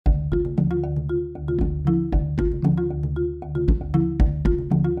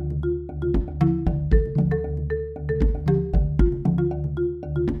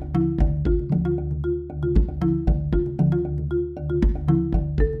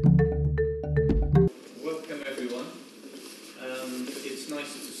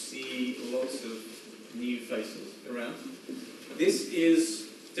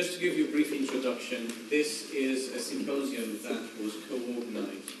This is a symposium that was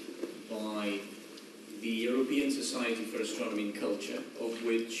co-organized by the European Society for Astronomy and Culture, of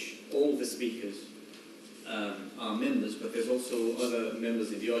which all the speakers are members, but there's also other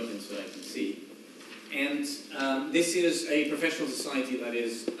members in the audience that I can see. And this is a professional society that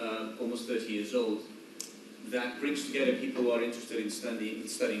is almost 30 years old, that brings together people who are interested in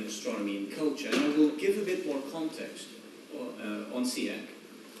studying astronomy and culture. And I will give a bit more context on SIAC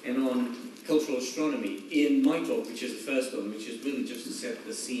and on cultural astronomy in my talk, which is the first one, which is really just to set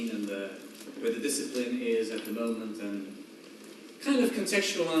the scene and where the discipline is at the moment, and kind of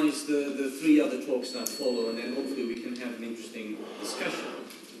contextualize the three other talks that follow, and then hopefully we can have an interesting discussion.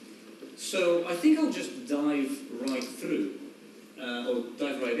 So I think I'll just dive right through, or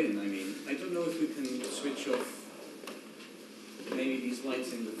dive right in, I mean. I don't know if we can switch off maybe these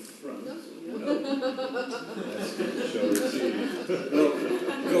lights in the front. No. Well,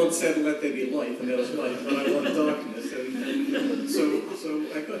 God said, let there be light, and there was light, but I want darkness, so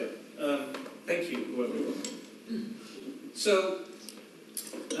I got it. Thank you, whoever it was. So,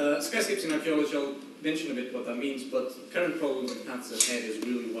 Skyscapes in Archaeology, I'll mention a bit what that means, but current problems and paths ahead is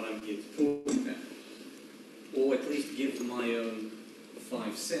really what I'm here to talk about, or at least give my own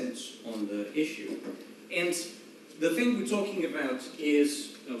 5 cents on the issue. And the thing we're talking about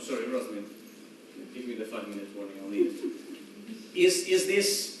is, oh sorry, Rosalind, give me the 5-minute warning, I'll need it. Is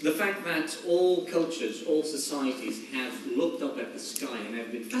this the fact that all cultures, all societies have looked up at the sky and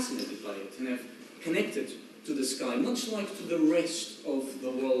have been fascinated by it and have connected to the sky, much like to the rest of the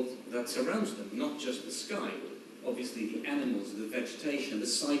world that surrounds them, not just the sky, obviously the animals, the vegetation, the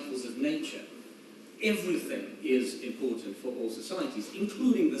cycles of nature. Everything is important for all societies,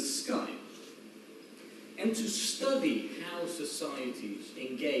 including the sky. And to study how societies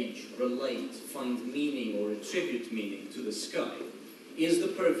engage, relate, find meaning or attribute meaning to the sky is the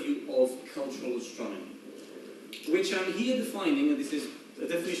purview of cultural astronomy, which I'm here defining, and this is a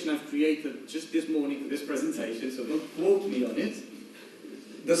definition I've created just this morning for this presentation, so don't quote me on it.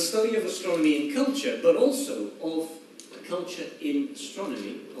 The study of astronomy and culture, but also of culture in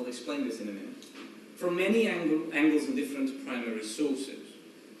astronomy, I'll explain this in a minute, from many angles and different primary sources.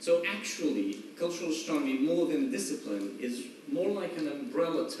 So actually, cultural astronomy, more than a discipline, is more like an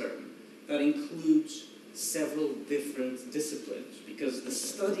umbrella term that includes several different disciplines, because the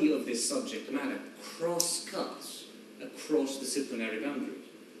study of this subject matter cross-cuts across disciplinary boundaries.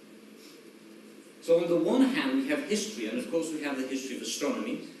 So on the one hand, we have history, and of course we have the history of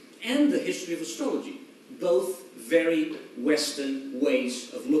astronomy and the history of astrology, both very Western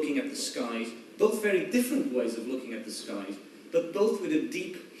ways of looking at the skies, both very different ways of looking at the skies, but both with a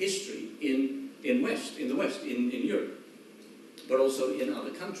deep history in the West, in Europe, but also in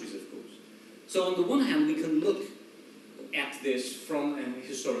other countries, of course. So on the one hand, we can look at this from a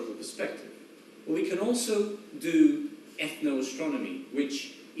historical perspective. But we can also do ethnoastronomy,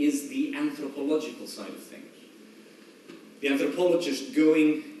 which is the anthropological side of things. The anthropologist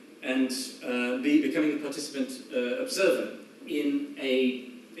going and becoming a participant observer in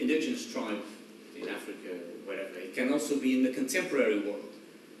an indigenous tribe in Africa or wherever. It can also be in the contemporary world.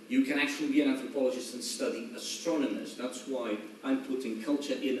 You can actually be an anthropologist and study astronomers. That's why I'm putting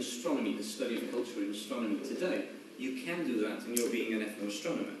culture in astronomy, the study of culture in astronomy today. You can do that, and you're being an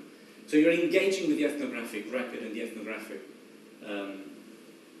ethnoastronomer. So you're engaging with the ethnographic record and the ethnographic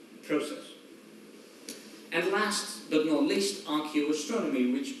process. And last but not least,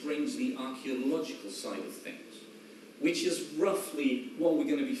 archaeoastronomy, which brings the archaeological side of things, which is roughly what we're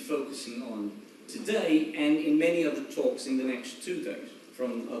going to be focusing on today and in many other talks in the next 2 days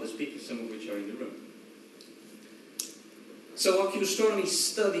from other speakers, some of which are in the room. So archaeoastronomy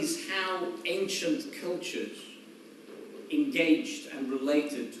studies how ancient cultures engaged and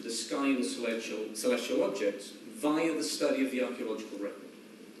related to the sky and the celestial objects via the study of the archaeological record.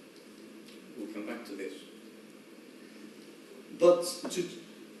 We'll come back to this. But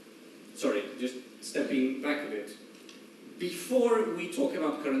sorry, just stepping back a bit. Before we talk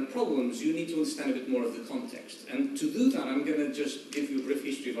about current problems, you need to understand a bit more of the context. And to do that, I'm going to just give you a brief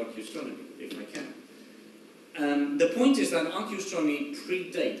history of archaeoastronomy, if I can. The point is that archaeoastronomy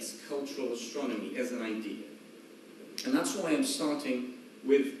predates cultural astronomy as an idea. And that's why I'm starting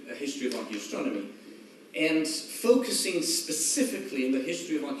with a history of archaeoastronomy. and focusing specifically in the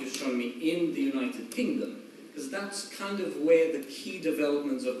history of archaeoastronomy in the United Kingdom, because that's kind of where the key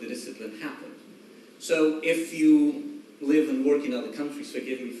developments of the discipline happened. So if you live and work in other countries,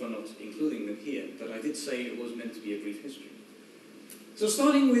 forgive me for not including them here, but I did say it was meant to be a brief history. So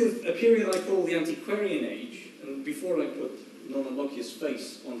starting with a period I call the Antiquarian Age, and before I put Norman Lockyer's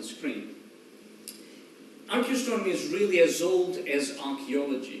face on the screen, archaeoastronomy is really as old as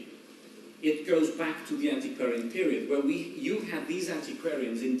archaeology. It goes back to the antiquarian period, where you have these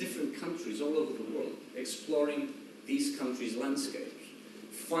antiquarians in different countries all over the world, exploring these countries' landscapes,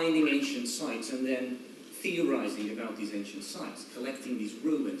 finding ancient sites, and then theorizing about these ancient sites, collecting these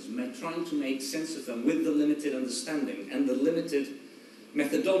ruins, trying to make sense of them with the limited understanding and the limited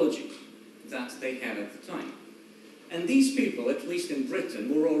methodology that they had at the time. And these people, at least in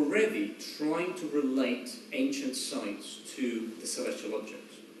Britain, were already trying to relate ancient sites to the celestial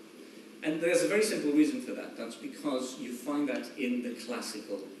objects. And there's a very simple reason for that. That's because you find that in the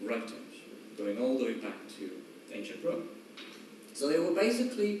classical writings, going all the way back to ancient Rome. So they were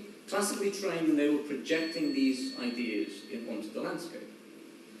basically classically trained, and they were projecting these ideas onto the landscape.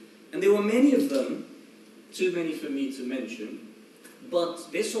 And there were many of them, too many for me to mention,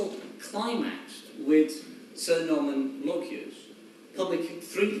 but this all climaxed with Sir Norman Lockyer's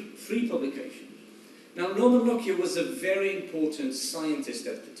three publications. Now, Norman Lockyer was a very important scientist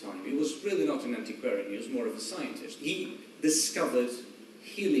at the time. He was really not an antiquarian, he was more of a scientist. He discovered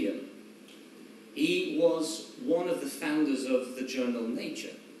helium. He was one of the founders of the journal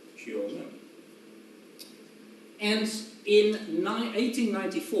Nature, which you all know. And in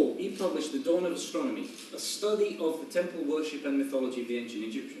 1894, he published The Dawn of Astronomy, a study of the temple worship and mythology of the ancient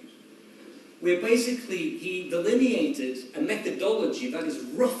Egyptians, where basically he delineated a methodology that is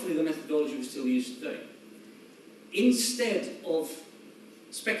roughly the methodology we still use today. Instead of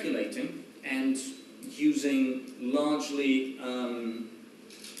speculating and using largely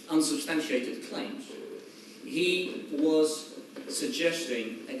unsubstantiated claims, he was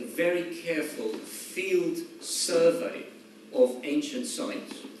suggesting a very careful field survey of ancient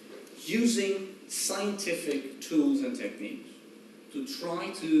sites using scientific tools and techniques to try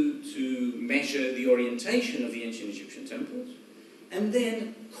to measure the orientation of the ancient Egyptian temples, and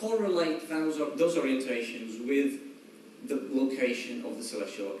then correlate those orientations with the location of the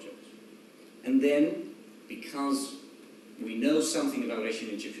celestial objects. And then, because we know something about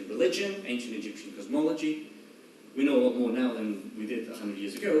ancient Egyptian religion, ancient Egyptian cosmology, we know a lot more now than we did 100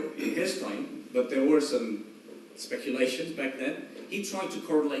 years ago in his time, but there were some speculations back then. He tried to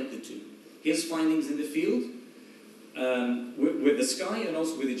correlate the two. His findings in the field with the sky and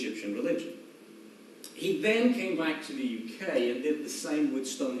also with Egyptian religion. He then came back to the UK and did the same with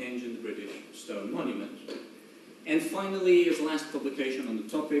Stonehenge and the British stone monuments. And finally, his last publication on the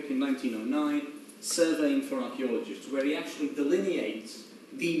topic in 1909, Surveying for Archaeologists, where he actually delineates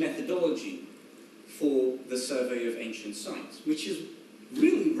the methodology for the survey of ancient sites, which is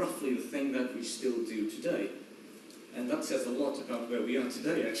really roughly the thing that we still do today. And that says a lot about where we are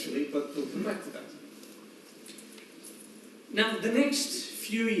today, actually, but we'll come back to that. Now, the next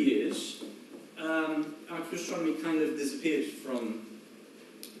few years, archaeoastronomy kind of disappeared from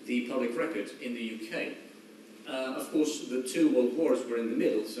the public record in the UK. Of course, the two world wars were in the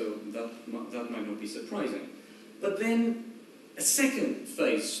middle, so that might not be surprising. But then a second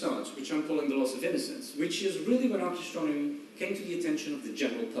phase starts, which I'm calling the loss of innocence, which is really when archaeoastronomy came to the attention of the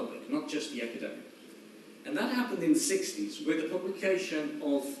general public, not just the academics. And that happened in the 60s with the publication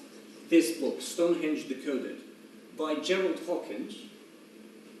of this book, Stonehenge Decoded, by Gerald Hawkins,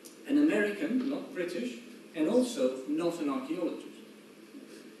 an American, not British, and also not an archaeologist.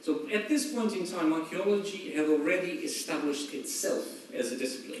 So at this point in time, archaeology had already established itself as a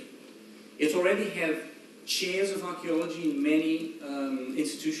discipline. It already had chairs of archaeology in many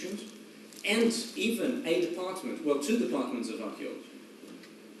institutions, and even a department, well, 2 departments of archaeology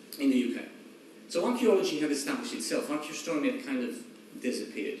in the UK. So archaeology had established itself. Archaeoastronomy had kind of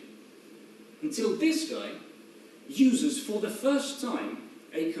disappeared. Until this guy uses for the first time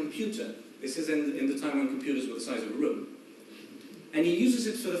a computer. This is in the time when computers were the size of a room. And he uses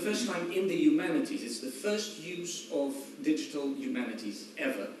it for the first time in the humanities. It's the first use of digital humanities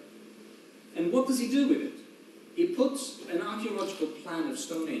ever. And what does he do with it? He puts an archaeological plan of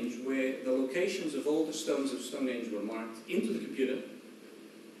Stonehenge where the locations of all the stones of Stonehenge were marked into the computer,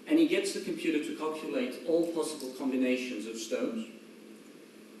 and he gets the computer to calculate all possible combinations of stones,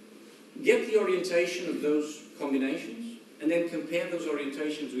 get the orientation of those combinations, and then compare those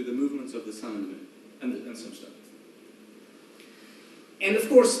orientations with the movements of the sun and the moon and some stuff. And of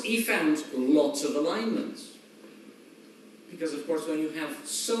course, he found lots of alignments. Because of course, when you have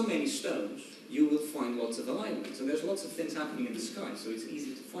so many stones, you will find lots of alignment. So there's lots of things happening in the sky, so it's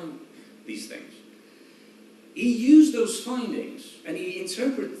easy to find these things. He used those findings and he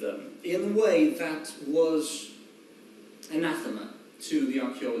interpreted them in a way that was anathema to the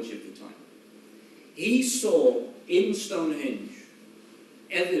archaeology of the time. He saw in Stonehenge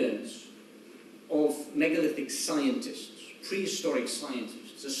evidence of megalithic scientists, prehistoric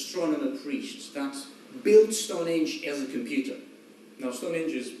scientists, astronomer priests that built Stonehenge as a computer. Now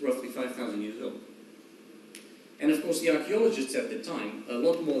Stonehenge is roughly 5,000 years old. And of course the archaeologists at the time, a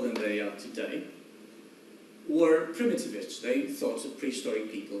lot more than they are today, were primitivists. They thought of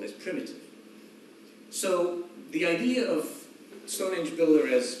prehistoric people as primitive. So the idea of Stonehenge builder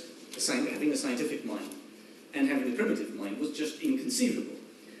as having a scientific mind and having a primitive mind was just inconceivable.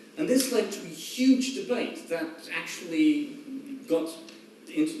 And this led to a huge debate that actually got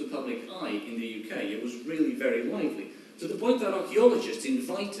into the public eye in the UK. It was really very lively, to the point that archaeologists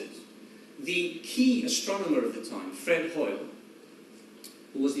invited the key astronomer of the time, Fred Hoyle,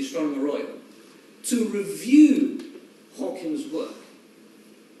 who was the astronomer royal, to review Hawkins' work.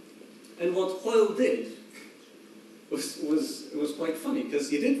 And what Hoyle did was quite funny, because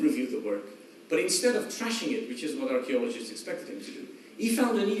he did review the work, but instead of trashing it, which is what archaeologists expected him to do, he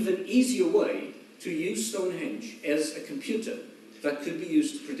found an even easier way to use Stonehenge as a computer that could be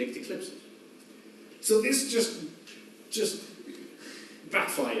used to predict eclipses. So this just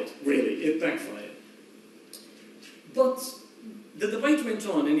backfired, really. It backfired. But the debate went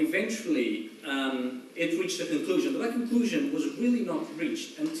on, and eventually it reached a conclusion. But that conclusion was really not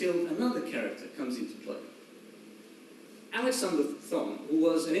reached until another character comes into play. Alexander Thom, who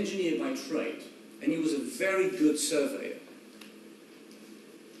was an engineer by trade, and he was a very good surveyor.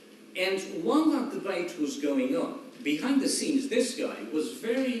 And while that debate was going on, behind the scenes, this guy was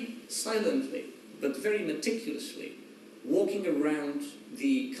very silently, but very meticulously, walking around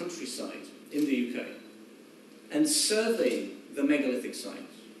the countryside in the UK and surveying the megalithic sites,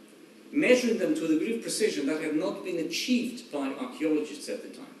 measuring them to a degree of precision that had not been achieved by archaeologists at the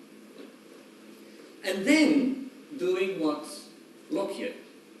time. And then doing what Lockyer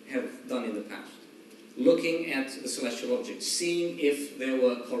had done in the past, looking at the celestial objects, seeing if there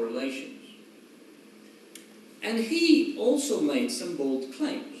were correlations. And he also made some bold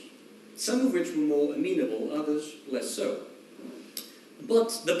claims, some of which were more amenable, others less so.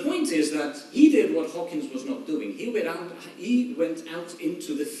 But the point is that he did what Hawkins was not doing. He went out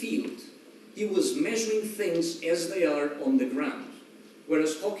into the field. He was measuring things as they are on the ground,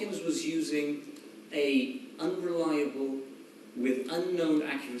 whereas Hawkins was using an unreliable, with unknown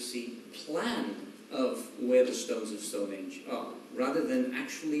accuracy, plan of where the stones of Stonehenge are, rather than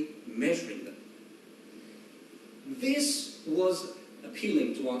actually measuring them. This was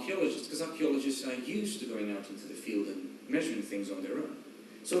appealing to archaeologists, because archaeologists are used to going out into the field and measuring things on their own.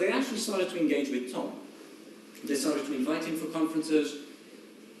 So they actually started to engage with Tom. They started to invite him for conferences.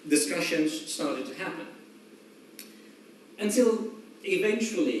 Discussions started to happen. Until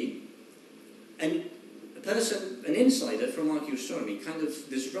eventually, an insider from archaeoastronomy kind of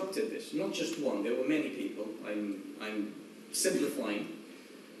disrupted this. Not just one, there were many people. I'm simplifying.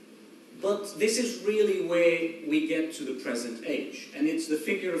 But this is really where we get to the present age. And it's the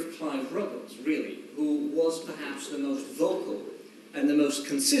figure of Clive Ruggles, really, who was perhaps the most vocal and the most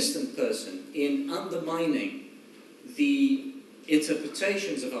consistent person in undermining the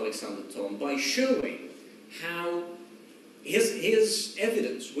interpretations of Alexander Thom by showing how his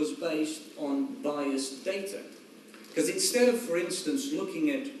evidence was based on biased data. Because instead of, for instance, looking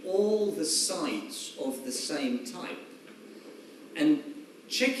at all the sites of the same type and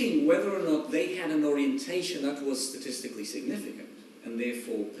checking whether or not they had an orientation that was statistically significant and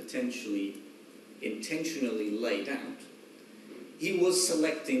therefore potentially intentionally laid out, he was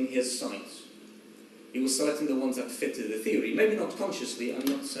selecting his sites. He was selecting the ones that fitted the theory. Maybe not consciously, I'm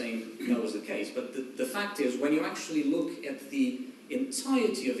not saying that was the case, but the fact is, when you actually look at the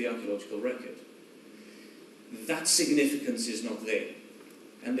entirety of the archaeological record, that significance is not there.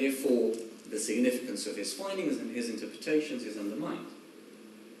 And therefore, the significance of his findings and his interpretations is undermined.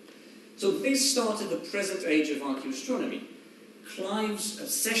 So this started the present age of archaeoastronomy. Clive's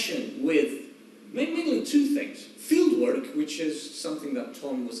obsession with mainly two things. Fieldwork, which is something that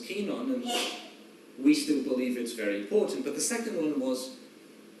Thom was keen on, and we still believe it's very important, but the second one was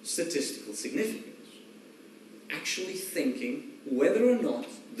statistical significance. Actually thinking whether or not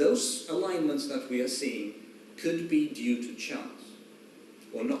those alignments that we are seeing could be due to chance,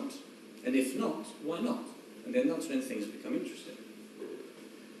 or not. And if not, why not? And then that's when things become interesting.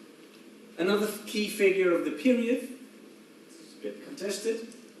 Another key figure of the period, it's a bit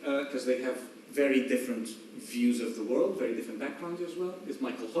contested, because they have very different views of the world, very different backgrounds as well, is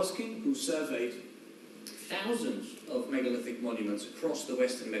Michael Hosking, who surveyed thousands of megalithic monuments across the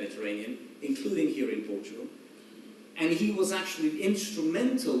Western Mediterranean, including here in Portugal. And he was actually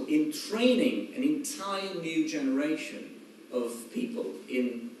instrumental in training an entire new generation of people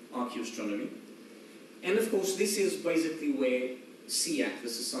in archaeoastronomy. And of course, this is basically where SEAC, the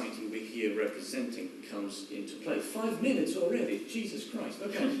society we're here representing, comes into play. 5 minutes already, Jesus Christ,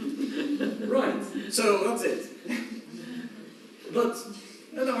 okay. Right, so that's it. But,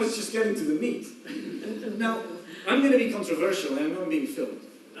 and I was just getting to the meat. Now, I'm going to be controversial, and I know I'm being filmed.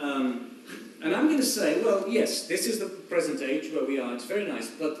 And I'm going to say, well, yes, this is the present age where we are, it's very nice,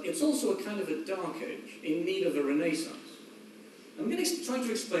 but it's also a kind of a dark age, in need of a renaissance. I'm going to try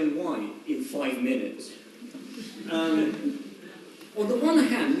to explain why in 5 minutes. On the one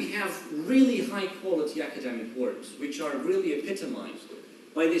hand, we have really high-quality academic works, which are really epitomized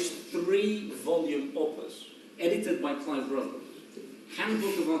by this 3-volume opus, edited by Clive Russell,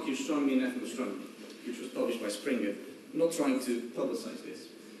 Handbook of Archaeoastronomy and Ethnoastronomy, which was published by Springer. I'm not trying to publicize this.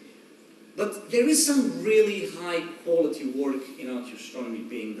 But there is some really high-quality work in archaeoastronomy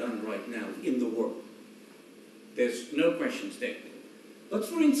being done right now in the world. There's no questions there. But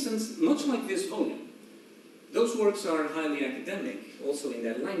for instance, much like this volume, those works are highly academic, also in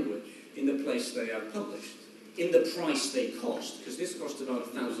their language, in the place they are published, in the price they cost, because this cost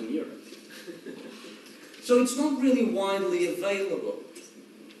about €1,000. So it's not really widely available.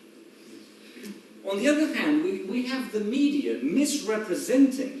 On the other hand, we have the media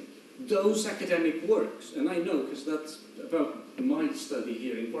misrepresenting those academic works, and I know, because that's about my study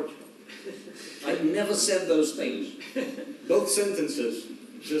here in Portugal. I've never said those things. Both sentences,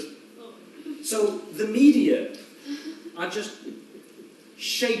 just... So the media are just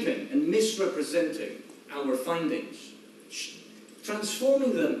shaping and misrepresenting our findings,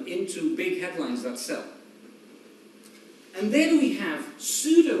 transforming them into big headlines that sell. And then we have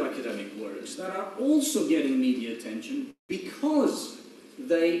pseudo-academic works that are also getting media attention because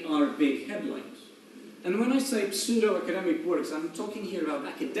they are big headlines. And when I say pseudo-academic works, I'm talking here about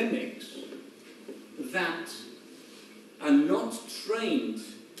academics that are not trained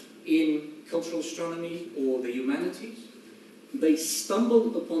in cultural astronomy or the humanities. They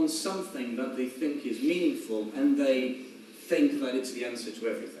stumble upon something that they think is meaningful, and they think that it's the answer to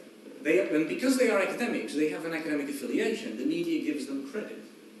everything. And because they are academics, they have an academic affiliation. The media gives them credit,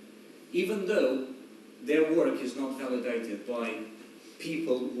 even though their work is not validated by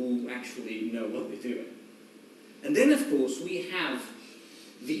people who actually know what they're doing. And then, of course, we have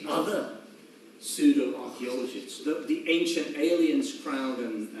the other pseudo-archaeologists, the ancient aliens crowd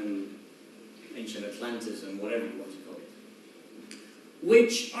and ancient Atlantis and whatever you want to call it,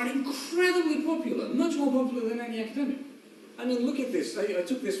 which are incredibly popular, much more popular than any academic. I mean, look at this. I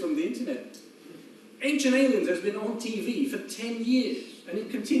took this from the internet. Ancient Aliens has been on TV for 10 years, and it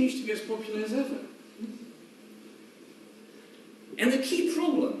continues to be as popular as ever. And the key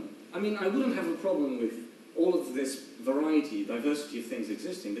problem, I mean, I wouldn't have a problem with all of this variety, diversity of things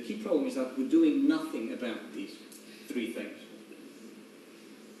existing. The key problem is that we're doing nothing about these 3 things.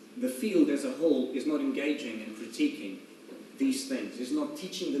 The field as a whole is not engaging and critiquing these things. It's not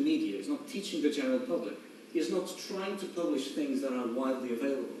teaching the media. It's not teaching the general public. It's not trying to publish things that are widely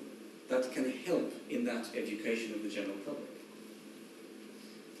available, that can help in that education of the general public.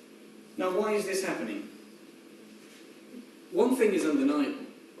 Now, why is this happening? One thing is undeniable.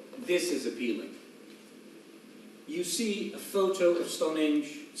 This is appealing. You see a photo of Stonehenge,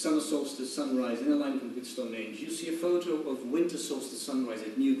 summer solstice sunrise in alignment with Stonehenge. You see a photo of winter solstice sunrise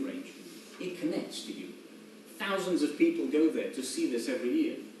at Newgrange. It connects to you. Thousands of people go there to see this every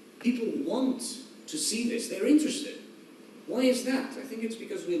year. People want to see this. They're interested. Why is that? I think it's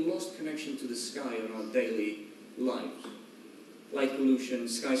because we lost connection to the sky in our daily lives. Light pollution,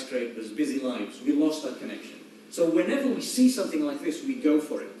 skyscrapers, busy lives. We lost that connection. So whenever we see something like this, we go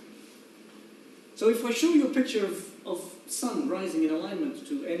for it. So if I show you a picture of sun rising in alignment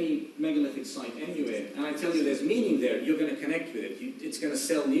to any megalithic site anywhere, and I tell you there's meaning there, you're going to connect with it. It's going to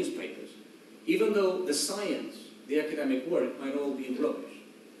sell newspapers. Even though the science, the academic work, might all be rubbish.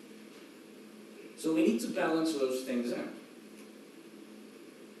 So we need to balance those things out.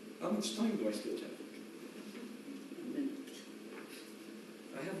 How much time do I still have?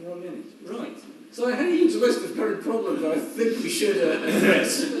 I have 1 minute. Right. So I had a huge list of current problems that I think we should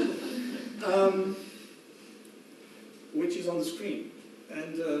address. Which is on the screen.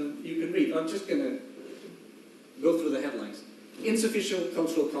 And you can read. I'm just going to go through the headlines. Insufficient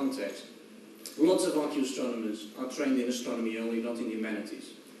cultural context. Lots of archaeoastronomers are trained in astronomy only, not in the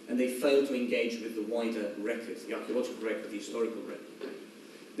humanities. And they fail to engage with the wider record, the archaeological record, the historical record.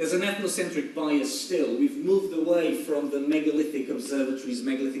 There's an ethnocentric bias still. We've moved away from the megalithic observatories,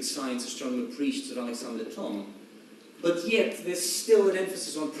 megalithic science, astronomer priests of Alexander Thom. But yet, there's still an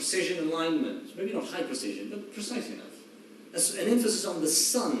emphasis on precision alignment. Maybe not high precision, but precise enough. An emphasis on the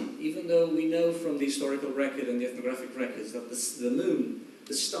sun, even though we know from the historical record and the ethnographic records that the moon,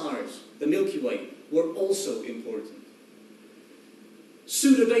 the stars, the Milky Way were also important.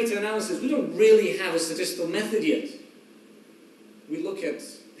 Pseudo-data analysis, we don't really have a statistical method yet. We look at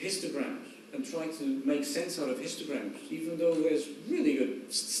histograms and try to make sense out of histograms, even though there's really good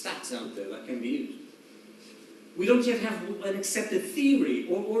stats out there that can be used. We don't yet have an accepted theory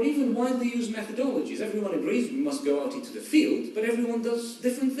or even widely used methodologies. Everyone agrees we must go out into the field, but everyone does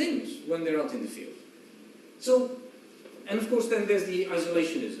different things when they're out in the field. So, and of course then there's the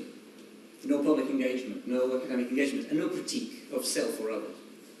isolationism. No public engagement, no academic engagement, and no critique of self or others.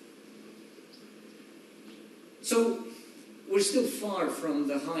 So, we're still far from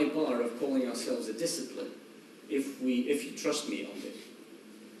the high bar of calling ourselves a discipline, if you trust me on this.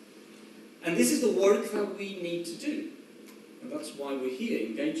 And this is the work that we need to do. And that's why we're here,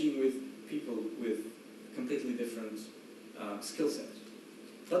 engaging with people with completely different skill sets.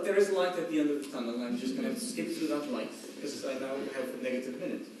 But there is light at the end of the tunnel, and I'm just going to skip through that light, because I now have a negative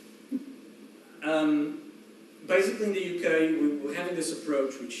minute. Basically in the UK, we're having this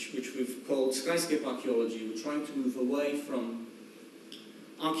approach which we've called skyscape archaeology. We're trying to move away from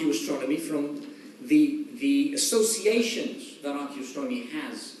archaeoastronomy, from the associations that archaeoastronomy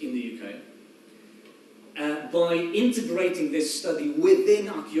has in the UK, by integrating this study within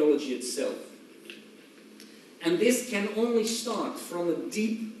archaeology itself. And this can only start from a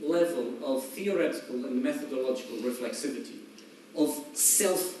deep level of theoretical and methodological reflexivity, of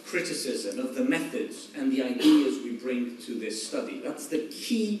self-criticism of the methods and the ideas we bring to this study. That's the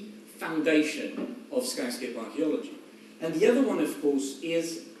key foundation of skyscape archaeology. And the other one, of course,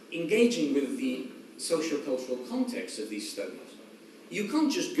 is engaging with the socio-cultural context of these studies. You can't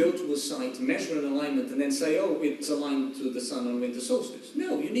just go to a site, measure an alignment, and then say, oh, it's aligned to the sun on winter solstice.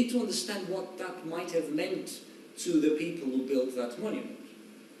 No, you need to understand what that might have meant to the people who built that monument.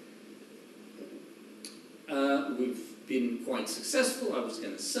 We've been quite successful, I was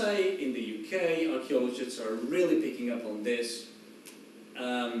going to say, in the UK. Archaeologists are really picking up on this.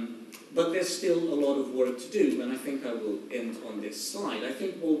 But there's still a lot of work to do, and I think I will end on this slide. I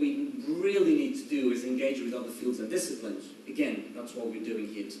think what we really need to do is engage with other fields and disciplines. Again, that's what we're doing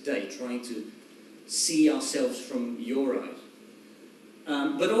here today, trying to see ourselves from your eyes.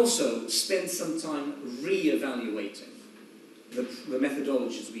 But also spend some time re-evaluating the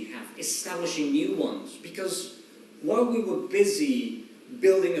methodologies we have, establishing new ones, because while we were busy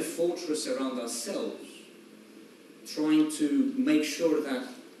building a fortress around ourselves, trying to make sure that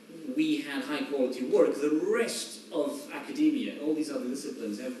we had high quality work, the rest of academia, all these other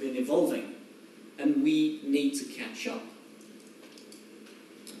disciplines have been evolving, and we need to catch up.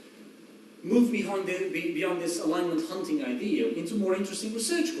 Move beyond this alignment hunting idea into more interesting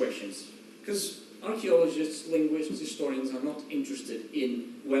research questions, because archaeologists, linguists, historians are not interested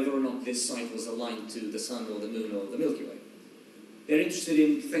in whether or not this site was aligned to the sun or the moon or the Milky Way. They're interested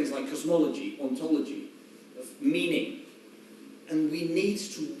in things like cosmology, ontology, of meaning. And we need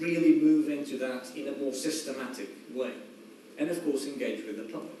to really move into that in a more systematic way. And of course, engage with the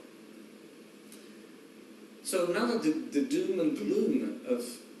public. So now that the doom and gloom of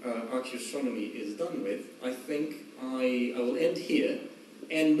archaeoastronomy is done with, I think I will end here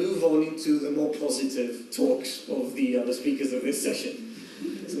and move on into the more positive talks of the other speakers of this session.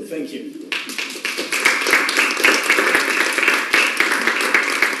 So thank you.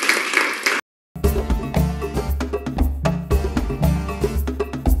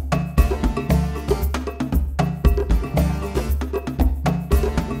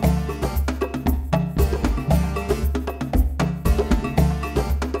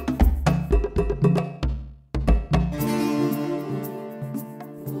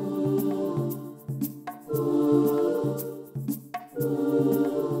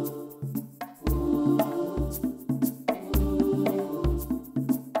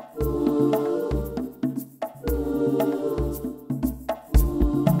 you.